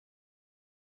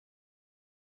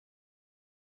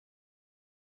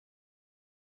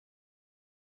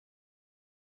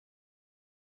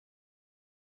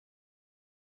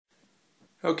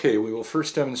Okay, we will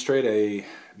first demonstrate a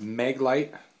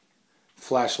Maglite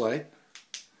flashlight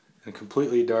in a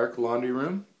completely dark laundry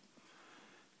room.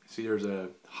 See, there's a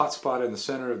hot spot in the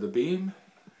center of the beam.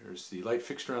 There's the light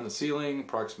fixture on the ceiling,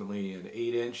 approximately an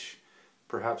 8-inch,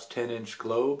 perhaps 10-inch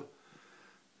globe.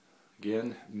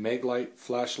 Again, Maglite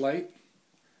flashlight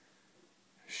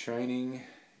shining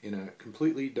in a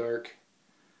completely dark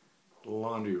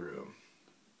laundry room.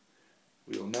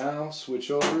 We will now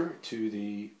switch over to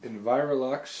the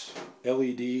EnviroLux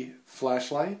LED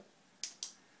Flashlight.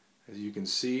 As you can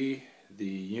see, the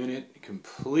unit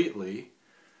completely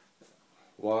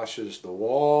washes the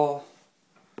wall,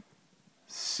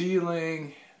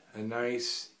 ceiling, a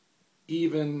nice,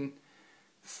 even,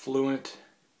 fluent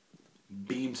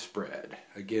beam spread.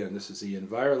 Again, this is the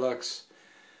EnviroLux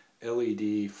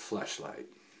LED Flashlight.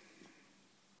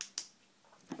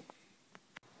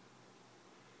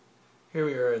 Here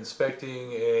we are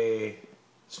inspecting a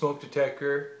smoke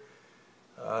detector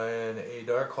in a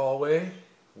dark hallway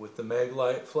with the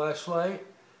Maglite flashlight.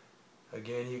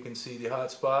 Again, you can see the hot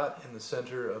spot in the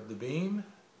center of the beam.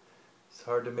 It's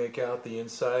hard to make out the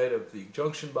inside of the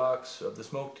junction box of the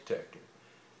smoke detector.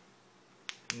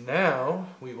 Now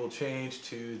we will change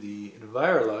to the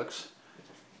EnviroLux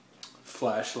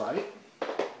flashlight,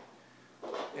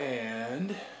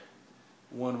 and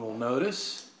one will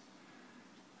notice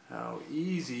how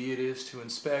easy it is to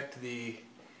inspect the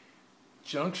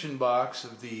junction box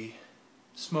of the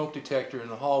smoke detector in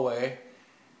the hallway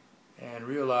and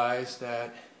realize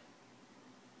that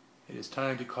it is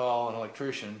time to call an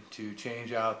electrician to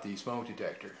change out the smoke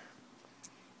detector.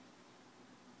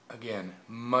 Again,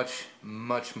 much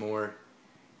more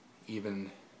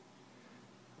even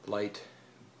light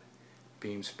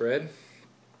beam spread.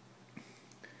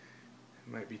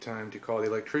 It might be time to call the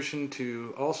electrician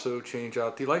to also change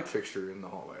out the light fixture in the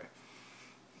hallway.